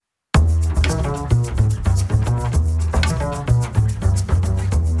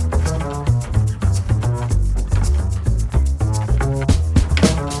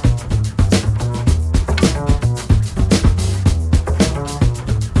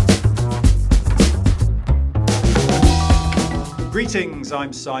Greetings,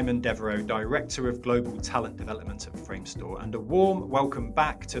 I'm Simon Devereux, Director of Global Talent Development at Framestore, and a warm welcome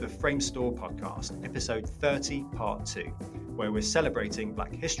back to the Framestore podcast, episode 30, part 2, where we're celebrating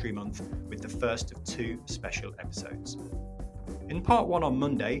Black History Month with the first of two special episodes. In part 1 on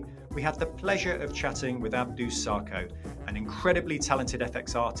Monday, we had the pleasure of chatting with Abdou Sako, an incredibly talented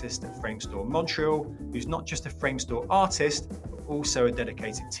FX artist at Framestore Montreal, who's not just a Framestore artist, but also a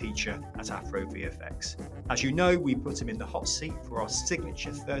dedicated teacher at Afro VFX. As you know, we put him in the hot seat for our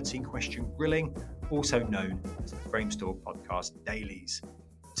signature 13-question grilling, also known as the Framestore Podcast Dailies.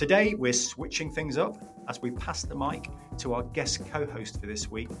 Today, we're switching things up as we pass the mic to our guest co-host for this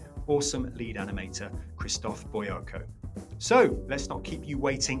week, awesome lead animator, Christophe Boyoko. So, let's not keep you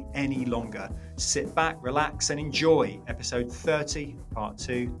waiting any longer. Sit back, relax, and enjoy episode 30, part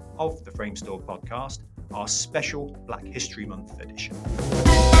 2 of the Framestore Podcast, our special Black History Month edition.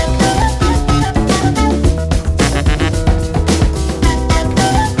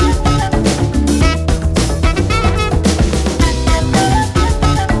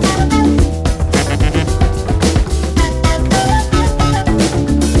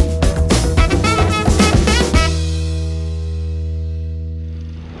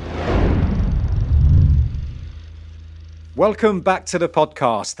 Welcome back to the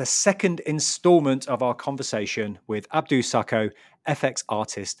podcast, the second installment of our conversation with Abdou Sako, FX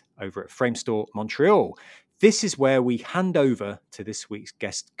artist over at Framestore Montreal. This is where we hand over to this week's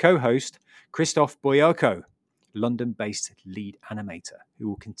guest co-host, Christophe Boyoko, London-based lead animator, who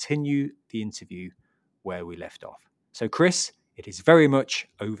will continue the interview where we left off. So Chris, it is very much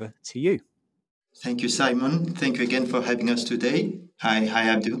over to you. Thank you, Simon. Thank you again for having us today. Hi,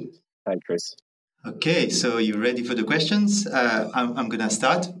 Abdou. Hi, Chris. Okay, so you ready for the questions? I'm going to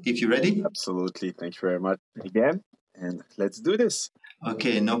start, if you're ready. Absolutely. Thank you very much again. And let's do this.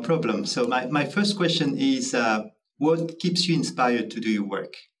 Okay, no problem. So my first question is, what keeps you inspired to do your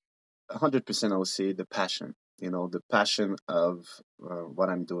work? 100% I would say the passion, the passion of what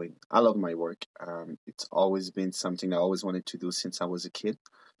I'm doing. I love my work. It's always been something I always wanted to do since I was a kid.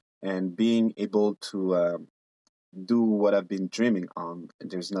 And being able to do what I've been dreaming on,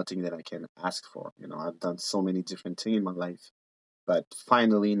 there's nothing that I can ask for. I've done so many different things in my life, but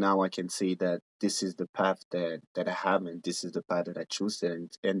finally now I can say that this is the path that I have, and this is the path that I choose,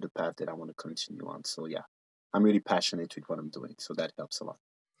 and the path that I want to continue on. So yeah, I'm really passionate with what I'm doing, so that helps a lot.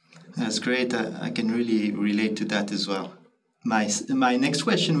 That's great. I can really relate to that as well. My next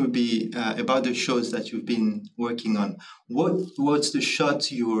question would be about the shows that you've been working on. What's the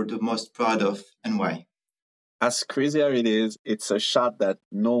shot you're the most proud of, and why? As crazy as it is, it's a shot that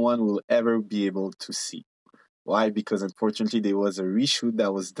no one will ever be able to see. Why? Because unfortunately there was a reshoot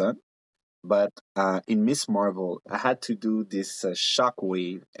that was done. But in Miss Marvel, I had to do this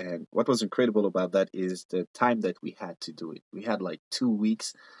shockwave. And what was incredible about that is the time that we had to do it. We had like 2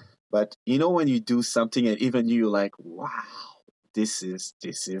 weeks. But when you do something and even you're like, wow, this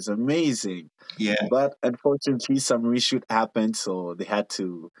is amazing. Yeah. But unfortunately, some reshoot happened, so they had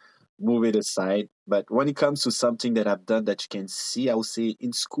to move it aside. But when it comes to something that I've done that you can see, I would say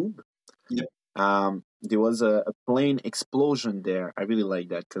in Scoob, there was a plane explosion there. I really like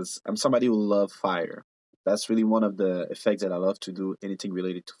that because I'm somebody who loves fire. That's really one of the effects that I love to do, anything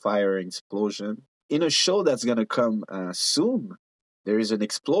related to fire and explosion. In a show that's going to come soon, there is an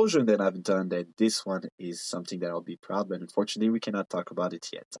explosion that I've done that this one is something that I'll be proud of. But unfortunately, we cannot talk about it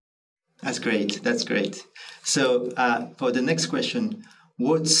yet. That's great. So for the next question,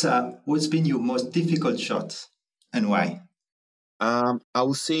 what's been your most difficult shot and why? I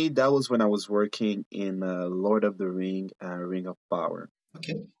would say that was when I was working in Lord of the Ring, Ring of Power.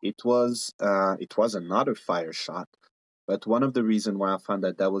 Okay. It was another fire shot, but one of the reasons why I found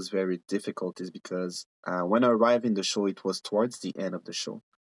that was very difficult is because when I arrived in the show, it was towards the end of the show,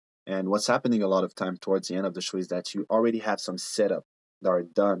 and what's happening a lot of time towards the end of the show is that you already have some setup that are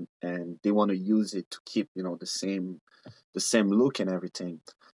done, and they want to use it to keep the same look and everything.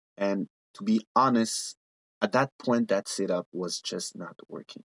 And to be honest, at that point, that setup was just not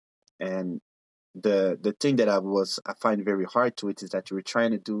working. And the thing that I find very hard to it is that you were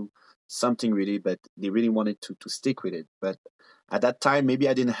trying to do something really, but they really wanted to stick with it. But at that time, maybe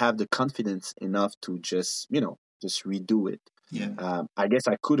I didn't have the confidence enough to just redo it. Yeah. I guess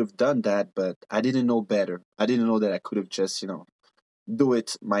I could have done that, but I didn't know better. I didn't know that I could have just, do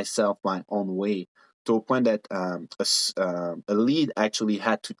it myself my own way, to a point that a lead actually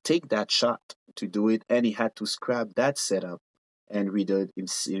had to take that shot to do it, and he had to scrap that setup and redo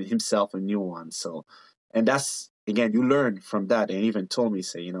it himself a new one. So, and that's, again, you learn from that, and even told me,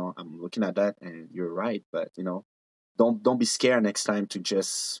 say, I'm looking at that and you're right, but don't be scared next time to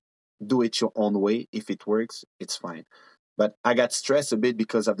just do it your own way. If it works, it's fine. But I got stressed a bit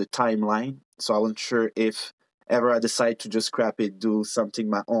because of the timeline. So I wasn't sure if ever I decide to just scrap it, do something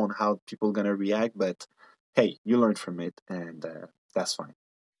my own, how people gonna react. But hey, you learn from it, and that's fine.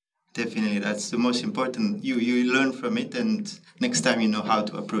 Definitely, that's the most important. You learn from it, and next time you know how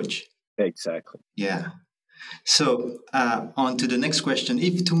to approach. Exactly. Yeah. So on to the next question.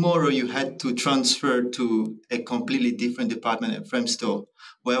 If tomorrow you had to transfer to a completely different department at Fremstore,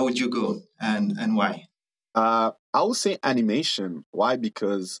 where would you go and why? I would say animation. Why?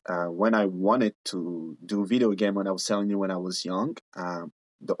 Because when I wanted to do video game, when I was telling you when I was young,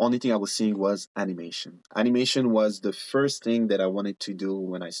 the only thing I was seeing was animation. Animation was the first thing that I wanted to do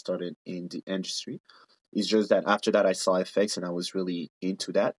when I started in the industry. It's just that after that I saw effects and I was really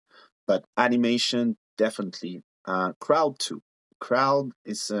into that. But animation definitely. Crowd too. Crowd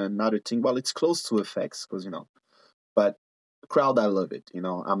is another thing. Well, it's close to effects because but crowd I love it.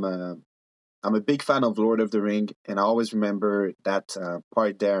 I'm a big fan of Lord of the Ring, and I always remember that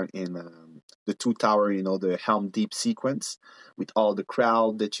part there in the Two Tower, the Helm Deep sequence with all the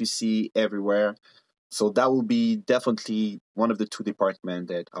crowd that you see everywhere. So that will be definitely one of the two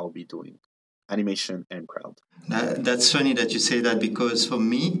departments that I'll be doing, animation and crowd. That's funny that you say that because for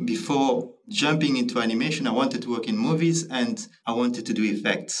me, before jumping into animation, I wanted to work in movies and I wanted to do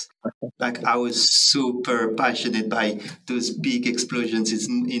effects. Like I was super passionate by those big explosions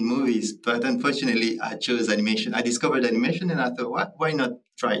in movies, but unfortunately, I chose animation. I discovered animation, and I thought, what? Why not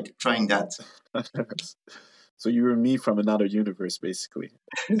trying that? So you were me from another universe, basically.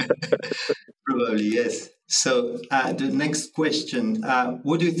 Probably yes. So the next question: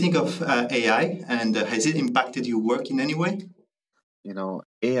 what do you think of AI, and has it impacted your work in any way?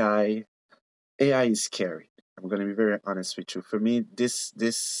 AI is scary. I'm gonna be very honest with you. For me, this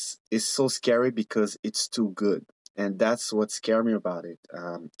is so scary because it's too good, and that's what scared me about it.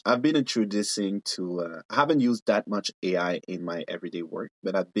 I've been introducing to. I haven't used that much AI in my everyday work,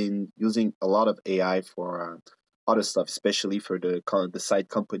 but I've been using a lot of AI for other stuff, especially for the side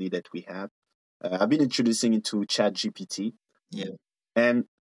company that we have. I've been introducing into Chat GPT, Yeah. and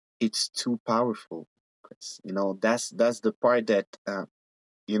it's too powerful, Chris. That's the part that I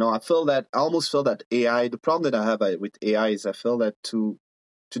almost feel that AI. The problem that I have with AI is I feel that to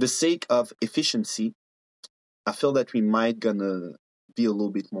the sake of efficiency, I feel that we might gonna be a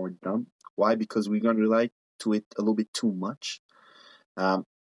little bit more dumb. Why? Because we're gonna rely to it a little bit too much. Um,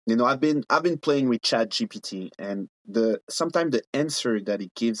 I've been playing with Chat GPT, and the sometimes the answer that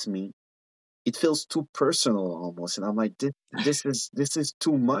it gives me, it feels too personal almost, and I'm like, this is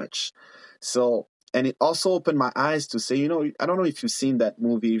too much. So, and it also opened my eyes to say, I don't know if you've seen that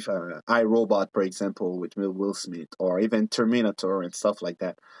movie, I Robot, for example, with Will Smith, or even Terminator and stuff like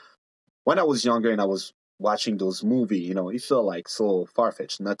that. When I was younger and I was watching those movies, it felt like so far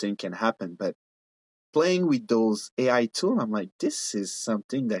fetched, nothing can happen. But playing with those AI tools, I'm like, this is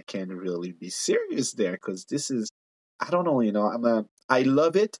something that can really be serious there because this is, I don't know, I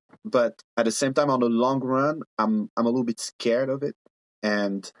love it, but at the same time, on the long run, I'm a little bit scared of it,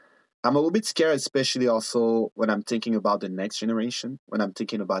 and I'm a little bit scared, especially also when I'm thinking about the next generation, when I'm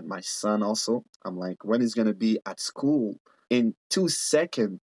thinking about my son. Also, I'm like, when he's gonna be at school in 2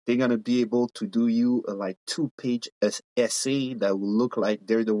 seconds. They're gonna be able to do you a like 2-page essay that will look like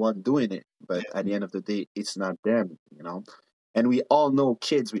they're the one doing it, but at the end of the day, it's not them. And we all know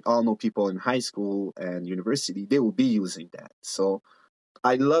kids, we all know people in high school and university, they will be using that. So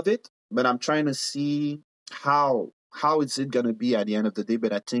I love it, but I'm trying to see how is it gonna be at the end of the day.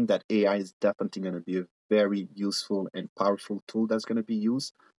 But I think that AI is definitely gonna be a very useful and powerful tool that's gonna be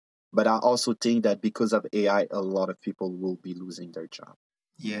used. But I also think that because of AI, a lot of people will be losing their job.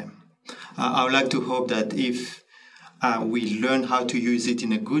 Yeah. I would like to hope that if we learn how to use it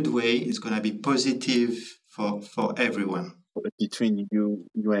in a good way, it's going to be positive for everyone. But between you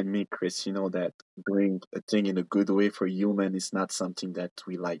and me, Chris, you know that doing a thing in a good way for human is not something that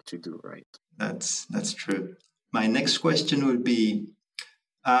we like to do, right? That's true. My next question would be: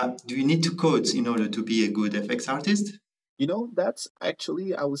 do you need to code in order to be a good FX artist? That's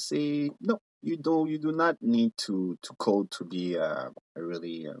actually, I would say, no, you do not need to code to be a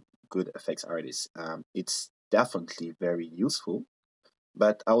really good effects artist. It's definitely very useful,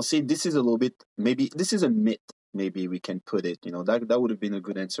 but I would say this is a little bit, maybe this is a myth. Maybe we can put it. That would have been a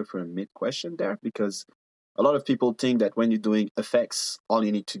good answer for a myth question there, because a lot of people think that when you're doing effects, all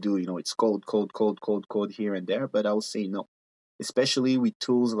you need to do, it's code, code, code, code, code here and there. But I would say no, especially with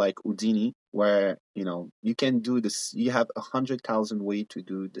tools like Houdini, where you can do this. You have 100,000 way to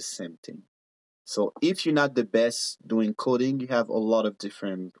do the same thing. So if you're not the best doing coding, you have a lot of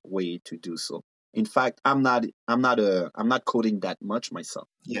different way to do so. In fact, I'm not coding that much myself.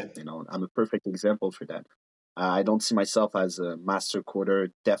 Yeah. I'm a perfect example for that. I don't see myself as a master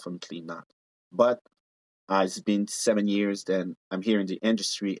coder, definitely not. But it's been 7 years, then I'm here in the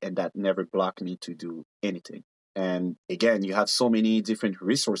industry, and that never blocked me to do anything. And again, you have so many different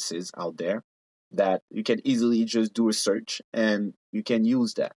resources out there that you can easily just do a search and you can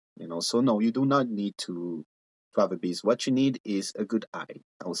use that. So no, you do not need to have a base. What you need is a good eye.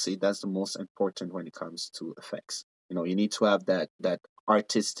 I would say that's the most important when it comes to effects. You need to have that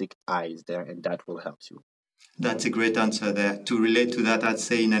artistic eyes there, and that will help you. That's a great answer there. To relate to that, I'd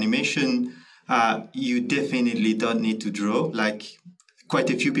say in animation, you definitely don't need to draw. Like quite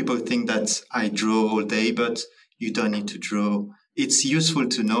a few people think that I draw all day, but you don't need to draw. It's useful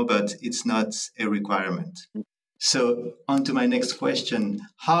to know, but it's not a requirement. So on to my next question.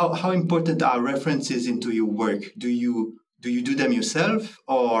 How important are references into your work? Do you do them yourself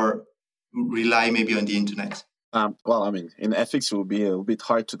or rely maybe on the internet? Well, I mean, in ethics, it will be a bit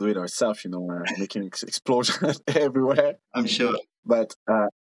hard to do it ourselves, making explosions everywhere. I'm sure. But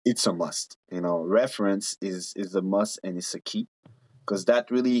it's a must. Reference is a must, and it's a key because that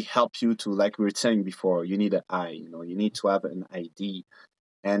really helps you to, like we were saying before, you need an eye. You need to have an ID.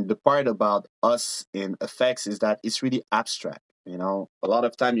 And the part about us in effects is that it's really abstract. A lot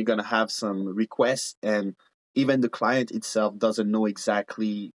of time you're gonna have some requests, and even the client itself doesn't know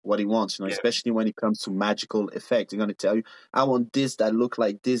exactly what he wants. Yeah. Especially when it comes to magical effects, they're gonna tell you, "I want this that look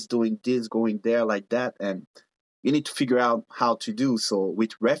like this, doing this, going there like that," and you need to figure out how to do so.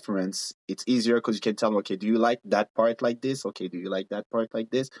 With reference, it's easier because you can tell them, okay, do you like that part like this? Okay, do you like that part like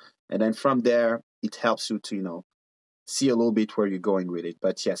this? And then from there, it helps you to see a little bit where you're going with it.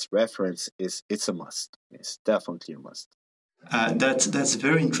 But yes, reference it's a must. It's definitely a must. That's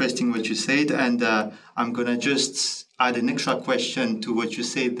very interesting what you said, and I'm gonna just add an extra question to what you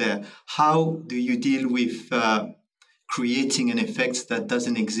said there. How do you deal with creating an effect that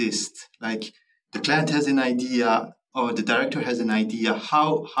doesn't exist? Like the client has an idea or the director has an idea.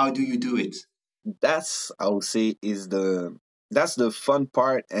 How do you do it? That's, I would say, that's the fun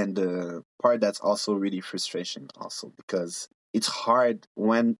part, and the part that's also really frustration also, because it's hard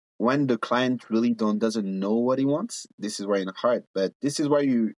when the client really don't doesn't know what he wants. This is where it's hard, but this is where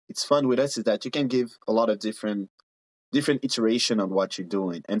it's fun with us, is that you can give a lot of different iteration on what you're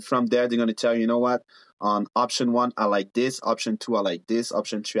doing, and from there they're going to tell you, you know what, on option 1 I like this, option 2 I like this,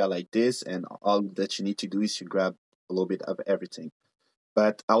 option 3 I like this, and all that you need to do is you grab a little bit of everything.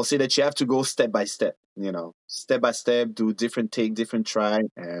 But I will say that you have to go step by step, step by step, do different take, different try.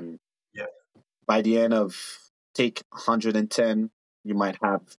 And Yeah. by the end of take 110, you might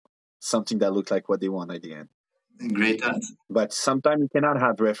have something that look like what they want at the end. Great answer. But sometimes you cannot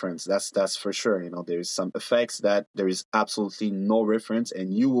have reference. That's for sure. There's some effects that there is absolutely no reference,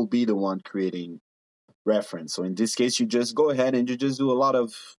 and you will be the one creating reference. So in this case, you just go ahead and you just do a lot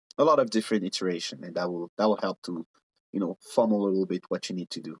of different iteration, and that will help to, funnel a little bit what you need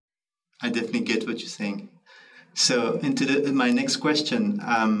to do. I definitely get what you're saying. So into my next question.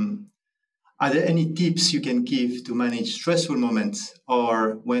 Are there any tips you can give to manage stressful moments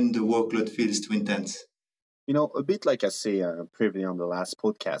or when the workload feels too intense? A bit like I say previously on the last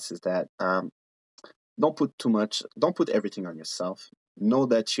podcast, is that don't put everything on yourself. Know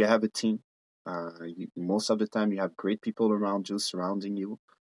that you have a team. Most of the time, you have great people around you, surrounding you.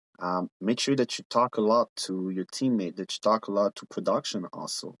 Make sure that you talk a lot to your teammate, that you talk a lot to production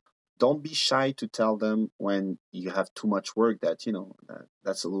also. Don't be shy to tell them when you have too much work, that,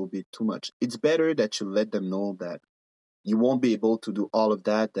 that's a little bit too much. It's better that you let them know that you won't be able to do all of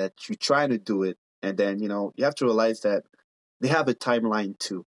that, that you try to do it. And then, you have to realize that they have a timeline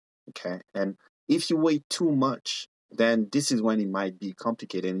too. Okay. And if you wait too much, then this is when it might be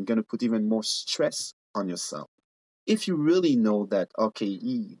complicated and you're going to put even more stress on yourself. If you really know that, okay,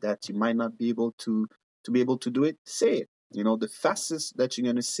 that you might not be able to be able to do it, say it. The fastest that you're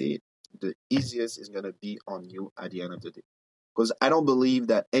going to say it, the easiest is going to be on you at the end of the day. Because I don't believe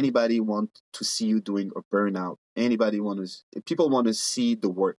that anybody want to see you doing a burnout. People want to see the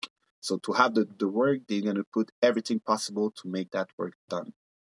work. So to have the work, they're going to put everything possible to make that work done.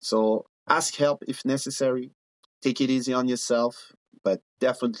 So ask help if necessary. Take it easy on yourself, but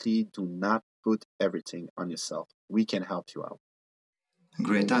definitely do not put everything on yourself. We can help you out.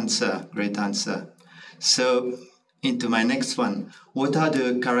 Great answer. Great answer. So, into my next one. What are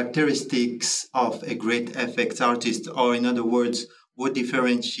the characteristics of a great effects artist? Or, in other words, what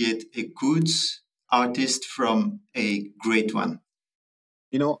differentiate a good artist from a great one?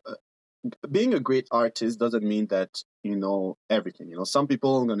 You know, being a great artist doesn't mean that you know everything. Some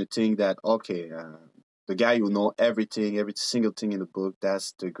people are going to think that, okay, the guy who know everything, every single thing in the book,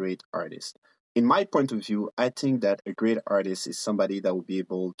 that's the great artist. in my point of view, I think that a great artist is somebody that will be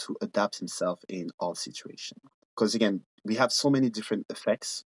able to adapt himself in all situations. Because again, we have so many different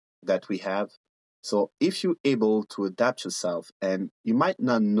effects that we have. So if you're able to adapt yourself, and you might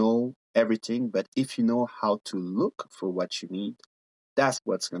not know everything, but if you know how to look for what you need, that's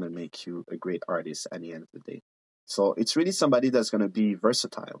what's going to make you a great artist at the end of the day. So it's really somebody that's going to be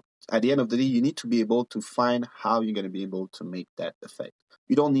versatile. At the end of the day, you need to be able to find how you're going to be able to make that effect.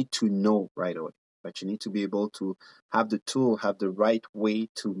 You don't need to know right away, but you need to be able to have the tool, have the right way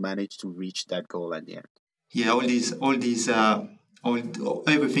to manage to reach that goal at the end. Yeah,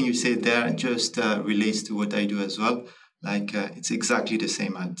 everything you said there just relates to what I do as well. Like it's exactly the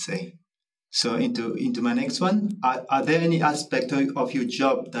same, I'd say. So into my next one, are there any aspect of your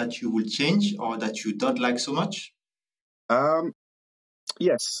job that you will change or that you don't like so much? Um,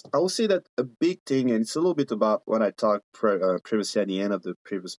 yes, I will say that a big thing, and it's a little bit about what I talked previously at the end of the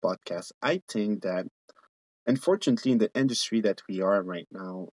previous podcast. I think that, unfortunately, in the industry that we are right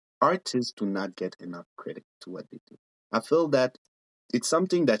now, artists do not get enough credit to what they do. I feel that it's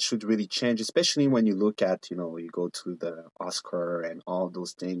something that should really change, especially when you look at, you go to the Oscar and all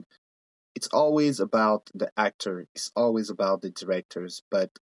those things. It's always about the actor, it's always about the directors. But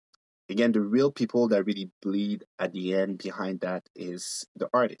again, the real people that really bleed at the end behind that is the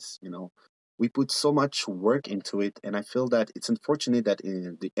artists. We put so much work into it, and I feel that it's unfortunate that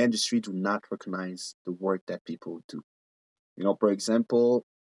in the industry do not recognize the work that people do. For example,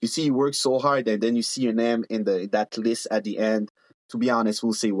 you see you work so hard and then you see your name in that list at the end. To be honest,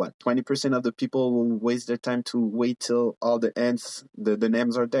 we'll say what 20% of the people will waste their time to wait till all the ends the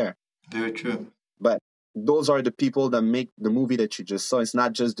names are there. Very true. But those are the people that make the movie that you just saw. It's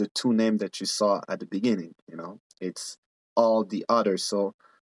not just the two names that you saw at the beginning. It's all the others. So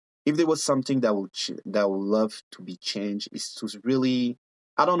if there was something that would love to be changed, is to really,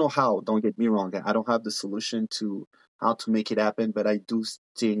 I don't know how, don't get me wrong, I don't have the solution to how to make it happen, but I do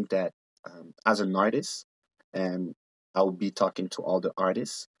think that as an artist, and I will be talking to all the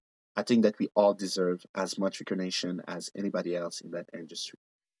artists, I think that we all deserve as much recognition as anybody else in that industry.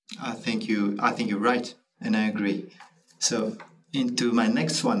 I think you're right, and I agree. So into my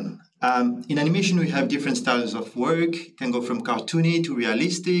next one. In animation, we have different styles of work. It can go from cartoony to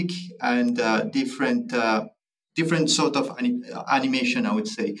realistic, and different sort of animation, I would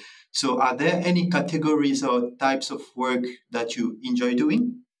say. So, are there any categories or types of work that you enjoy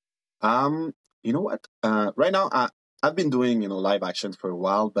doing? You know what? Right now, I've been doing live action for a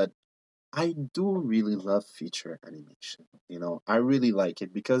while, but I do really love feature animation. I really like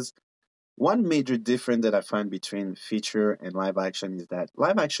it because one major difference that I find between feature and live action is that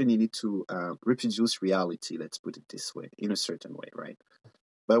live action you need to reproduce reality. Let's put it this way, in a certain way, right?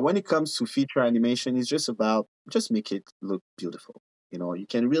 But when it comes to feature animation, it's just about just make it look beautiful. You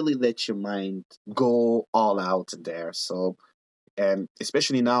can really let your mind go all out there. So, and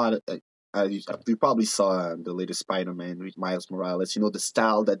especially now, you probably saw the latest Spider-Man with Miles Morales. The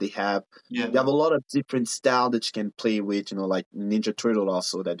style that they have. Yeah, They have a lot of different style that you can play with. Like Ninja Turtle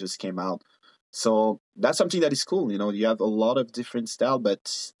also that just came out. So that's something that is cool. You have a lot of different style,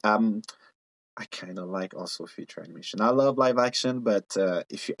 but I kind of like also feature animation. I love live action, but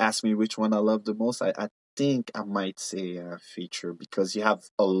if you ask me which one I love the most, I think I might say feature because you have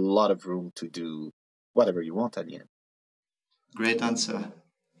a lot of room to do whatever you want at the end. great answer.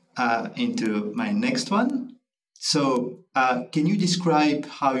 Into my next one. So, can you describe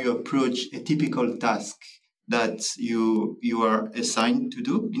how you approach a typical task that you are assigned to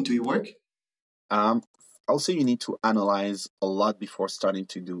do into your work? Um, I'll say you need to analyze a lot before starting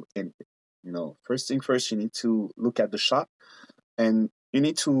to do anything. First thing first, you need to look at the shot and you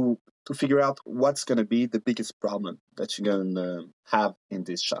need to figure out what's going to be the biggest problem that you're going to have in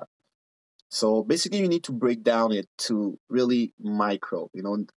this shot. So basically, you need to break down it to really micro.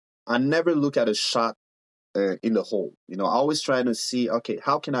 I never look at a shot in the whole. I always try to see, okay,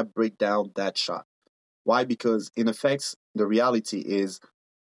 how can I break down that shot? Why? Because in effects, the reality is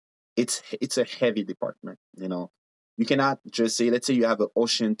it's a heavy department. You cannot just say, let's say you have an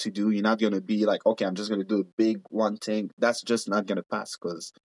ocean to do. You're not going to be like, okay, I'm just going to do a big one thing. That's just not going to pass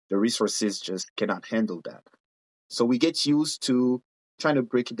because the resources just cannot handle that. So we get used to trying to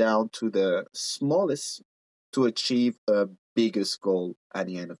break it down to the smallest to achieve a biggest goal at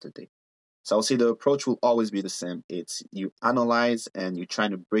the end of the day. So I'll say the approach will always be the same. It's you analyze and you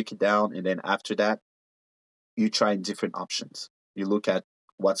trying to break it down, and then after that, you try different options. You look at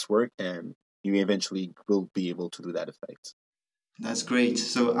what's worked, and you eventually will be able to do that effect. That's great.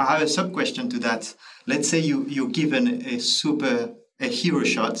 So I have a sub question to that. Let's say you're given a hero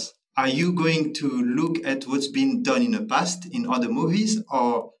shot. Are you going to look at what's been done in the past in other movies,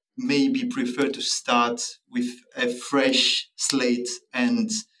 or maybe prefer to start with a fresh slate and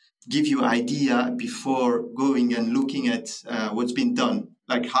give you idea before going and looking at what's been done?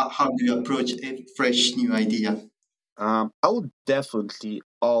 Like how do you approach a fresh new idea? I would definitely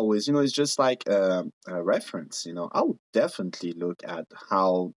always, it's just like a reference, I would definitely look at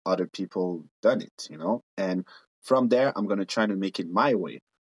how other people done it, and from there, I'm going to try to make it my way.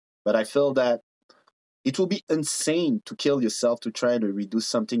 But I feel that it will be insane to kill yourself to try to redo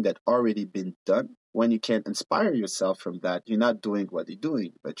something that already been done when you can inspire yourself from that. You're not doing what they're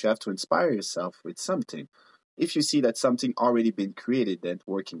doing, but you have to inspire yourself with something. If you see that something already been created and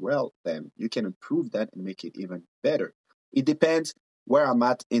working well, then you can improve that and make it even better. It depends where I'm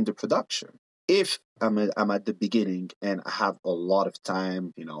at in the production. If I'm at the beginning and I have a lot of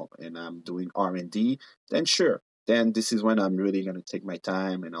time, and I'm doing R&D, then sure. Then this is when I'm really going to take my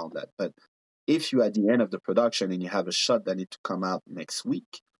time and all that. But if you're at the end of the production and you have a shot that need to come out next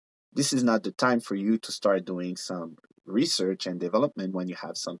week, this is not the time for you to start doing some research and development when you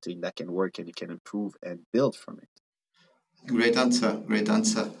have something that can work and you can improve and build from it. Great answer. Great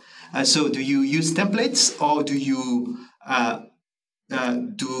answer. So, do you use templates or do you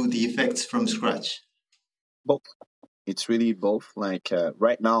do the effects from scratch? Both. It's really both. Like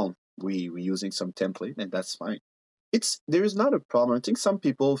right now, we're using some template and that's fine. There is not a problem. I think some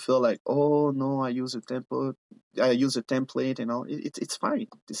people feel like, oh no, I use a template, it's fine.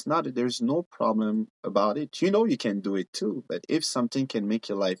 It's not. There's no problem about it. You can do it too. But if something can make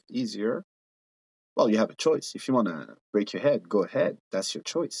your life easier, well, you have a choice. If you want to break your head, go ahead. That's your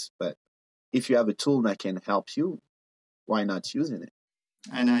choice. But if you have a tool that can help you, why not using it?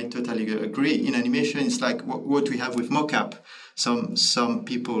 And I totally agree. In animation, it's like what we have with mocap. Some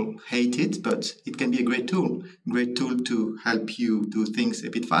people hate it, but it can be a great tool to help you do things a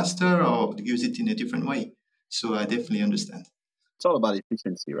bit faster or use it in a different way. So I definitely understand. It's all about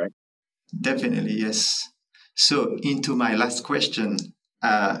efficiency, right? Definitely, yes. So into my last question,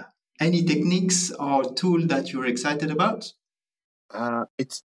 uh, any techniques or tool that you're excited about?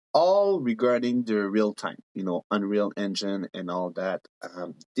 It's all regarding the real time, Unreal Engine and all that.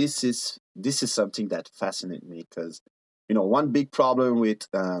 This is something that fascinates me because, one big problem with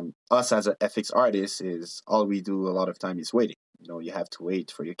us as a FX artist is all we do a lot of time is waiting. You have to wait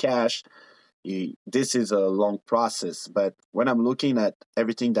for your cash. This is a long process, but when I'm looking at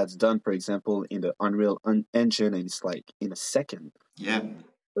everything that's done, for example, in the Engine, and it's like in a second, Yeah.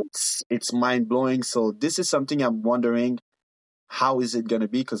 it's mind blowing. So this is something I'm wondering how is it going to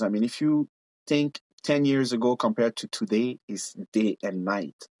be? Because, I mean, if you think 10 years ago compared to today, is day and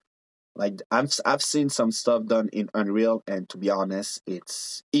night. Like, I've seen some stuff done in Unreal, and to be honest,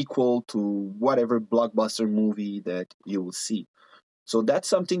 it's equal to whatever blockbuster movie that you will see. So that's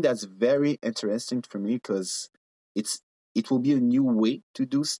something that's very interesting for me because it's it will be a new way to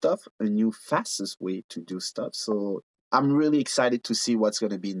do stuff, a new fastest way to do stuff. So I'm really excited to see what's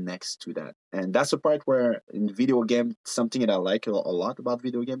going to be next to that. And that's the part where in video game, something that I like a lot about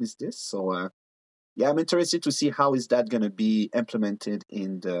video game is this. So yeah, I'm interested to see how is that going to be implemented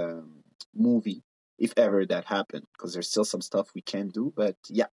in the movie, if ever that happened, because there's still some stuff we can do. But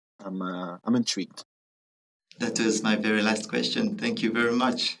yeah, I'm intrigued. That was my very last question. Thank you very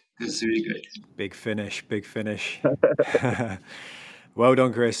much. It was really great. Big finish, big finish. Well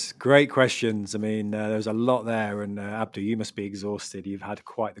done, Chris. Great questions. I mean, there's a lot there, and Abdou, you must be exhausted. You've had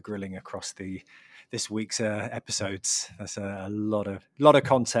quite the grilling across this week's episodes. That's a lot of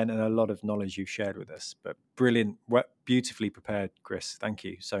content and a lot of knowledge you've shared with us. But brilliant, beautifully prepared, Chris. Thank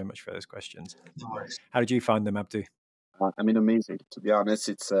you so much for those questions. No worries. How did you find them, Abdou? I mean, amazing. To be honest,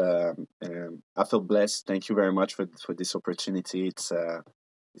 I feel blessed. Thank you very much for this opportunity.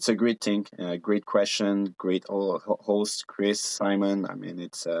 It's a great thing. Great question. Great host, Chris, Simon. I mean,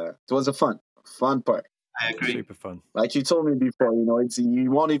 it was a fun part. I agree. Super fun. Like you told me before, you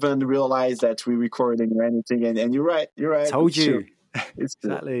won't even realize that we're recording or anything. And you're right. You're right. Told It's you. true. It's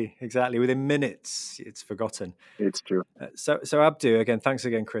Exactly. Within minutes, it's forgotten. It's true. So Abdou, again, thanks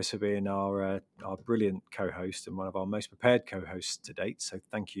again, Chris, for being our brilliant co-host and one of our most prepared co-hosts to date. So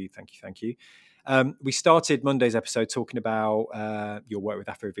thank you. We started Monday's episode talking about your work with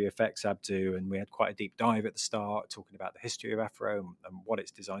Afro VFX, Abdou, and we had quite a deep dive at the start, talking about the history of Afro and what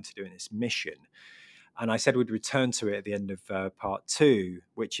it's designed to do in its mission. And I said we'd return to it at the end of part 2,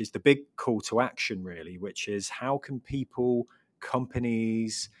 which is the big call to action, really, which is how can people,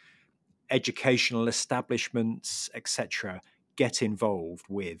 companies, educational establishments, etc., get involved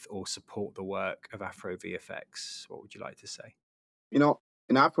with or support the work of Afro VFX? What would you like to say? In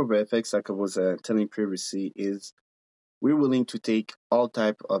Afro VFX, like I was telling previously, is we're willing to take all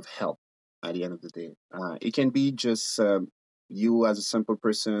type of help at the end of the day. It can be just you as a simple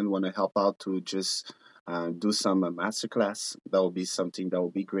person want to help out to just do some masterclass, that will be something that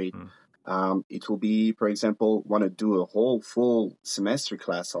will be great. It will be, for example, want to do a whole full semester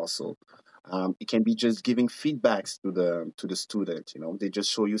class also. It can be just giving feedbacks to the student. You know, they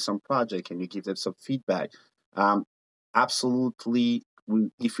just show you some project and you give them some feedback. Um, Absolutely,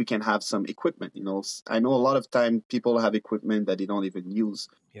 if we can have some equipment, you know, I know a lot of time people have equipment that they don't even use,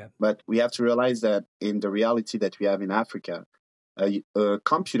 Yeah. but we have to realize that in the reality that we have in Africa, a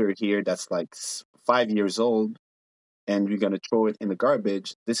computer here that's like 5 years old and you're going to throw it in the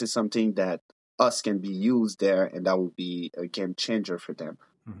garbage, this is something that us can be used there, and that will be a game changer for them.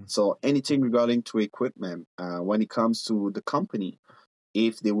 So anything regarding to equipment, when it comes to the company,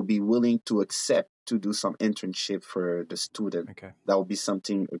 if they will be willing to accept to do some internship for the student, Okay. that will be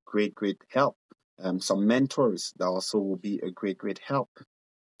something a great help. Some mentors, that also will be a great help.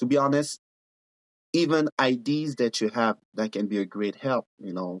 To be honest, even ideas that you have, that can be a great help.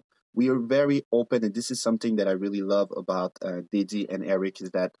 You know, we are very open, and this is something that I really love about Didi and Eric,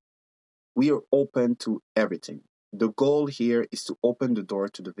 is that we are open to everything. The goal here is to open the door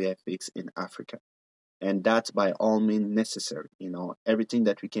to the VFX in Africa, and that's by all means necessary. You know, everything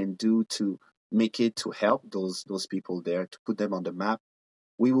that we can do to make it, to help those people there, to put them on the map,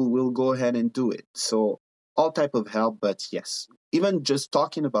 we'll go ahead and do it. So all type of help, but yes, even just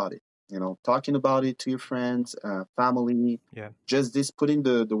talking about it, you know, talking about it to your friends, family, Yeah. just this putting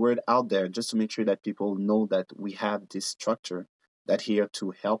the word out there, just to make sure that people know that we have this structure that here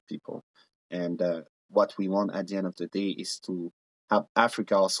to help people. And what we want at the end of the day is to have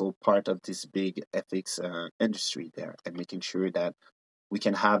Africa also part of this big ethics industry there, and making sure that we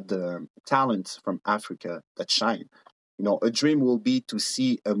can have the talents from Africa that shine. You know, a dream will be to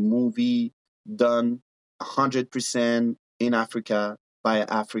see a movie done 100% in Africa by an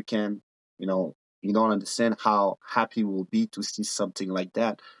African. You know, you don't understand how happy we'll be to see something like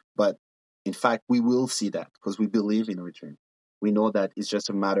that. But in fact, we will see that because we believe in our dream. We know that it's just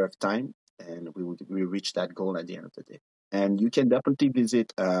a matter of time, and we reach that goal at the end of the day. And you can definitely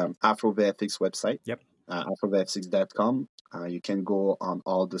visit AfroVFX website, Yep. AfroVFX.com. You can go on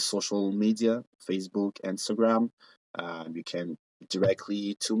all the social media, Facebook, Instagram. You can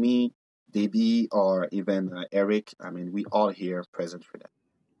directly to me, Debbie, or even Eric. I mean, we all here present for that.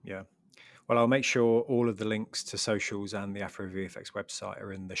 Yeah. Well, I'll make sure all of the links to socials and the Afro VFX website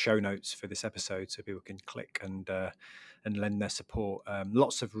are in the show notes for this episode, so people can click and lend their support.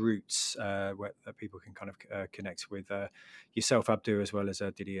 Lots of routes where that people can kind of connect with yourself, Abdou, as well as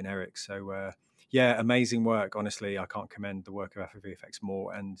Didi and Eric. So yeah, amazing work. Honestly, I can't commend the work of Afro VFX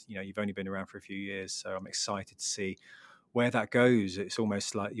more. And you know, you've only been around for a few years, so I'm excited to see where that goes. It's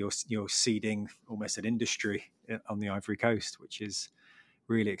almost like you're seeding almost an industry on the Ivory Coast, which is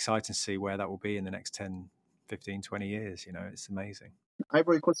really exciting to see where that will be in the next 10, 15, 20 years. You know, it's amazing.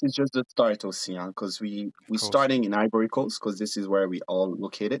 Ivory Coast is just the start, Ocean, because we course. starting in Ivory Coast because this is where we all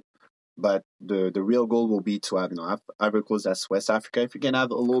located. But the real goal will be to have, you know, Ivory Coast, that's West Africa. If you can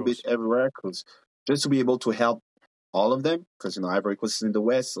have a little bit everywhere, because just to be able to help all of them, because you know Ivory Coast is in the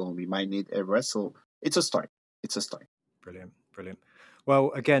West, so we might need everywhere. So it's a start. It's a start. Brilliant.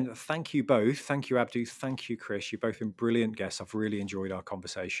 Well, again, thank you both. Thank you, Abdou. Thank you, Chris. You've both been brilliant guests. I've really enjoyed our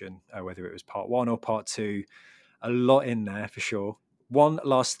conversation, whether it was part one or part two. A lot in there for sure. One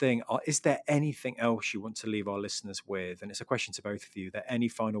last thing. Is there anything else you want to leave our listeners with? And it's a question to both of you. Are there any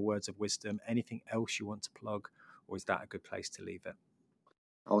final words of wisdom? Anything else you want to plug? Or is that a good place to leave it?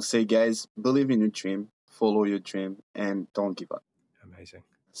 I'll say, guys, believe in your dream, follow your dream, and don't give up. Amazing.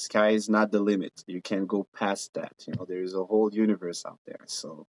 Sky is not the limit. You can go past that. You know, there is a whole universe out there.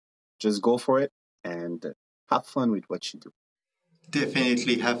 So just go for it and have fun with what you do.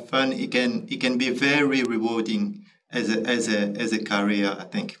 Definitely have fun. It can be very rewarding as a career, I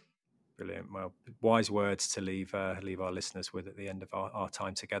think. Brilliant. Well, wise words to leave our listeners with at the end of our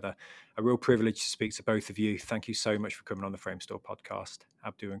time together. A real privilege to speak to both of you. Thank you so much for coming on the Frame Store podcast,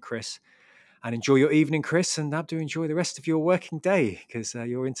 Abdou and Chris. And enjoy your evening, Chris, and Abdou, enjoy the rest of your working day because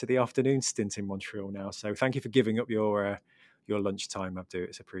you're into the afternoon stint in Montreal now. So thank you for giving up your lunchtime, Abdou.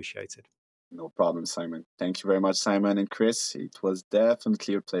 It's appreciated. No problem, Simon. Thank you very much, Simon and Chris. It was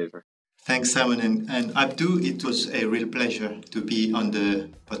definitely a pleasure. Thanks, Simon and Abdou. It was a real pleasure to be on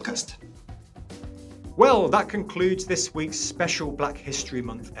the podcast. Well, that concludes this week's special Black History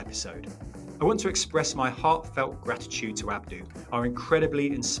Month episode. I want to express my heartfelt gratitude to Abdou, our incredibly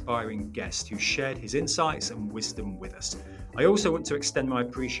inspiring guest who shared his insights and wisdom with us. I also want to extend my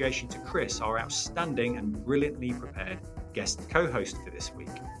appreciation to Chris, our outstanding and brilliantly prepared guest co-host for this week.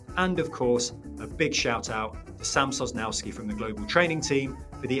 And of course, a big shout out to Sam Sosnowski from the Global Training Team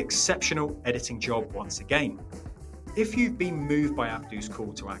for the exceptional editing job once again. If you've been moved by Abdou's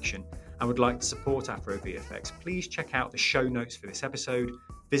call to action and would like to support Afro VFX, please check out the show notes for this episode,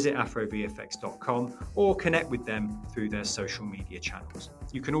 visit afrovfx.com or connect with them through their social media channels.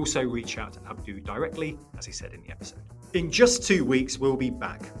 You can also reach out to Abdou directly, as he said in the episode. In just 2 weeks, we'll be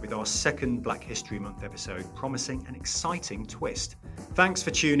back with our second Black History Month episode, promising an exciting twist. Thanks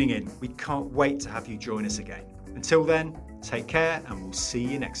for tuning in. We can't wait to have you join us again. Until then, take care and we'll see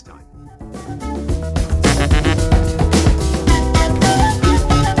you next time.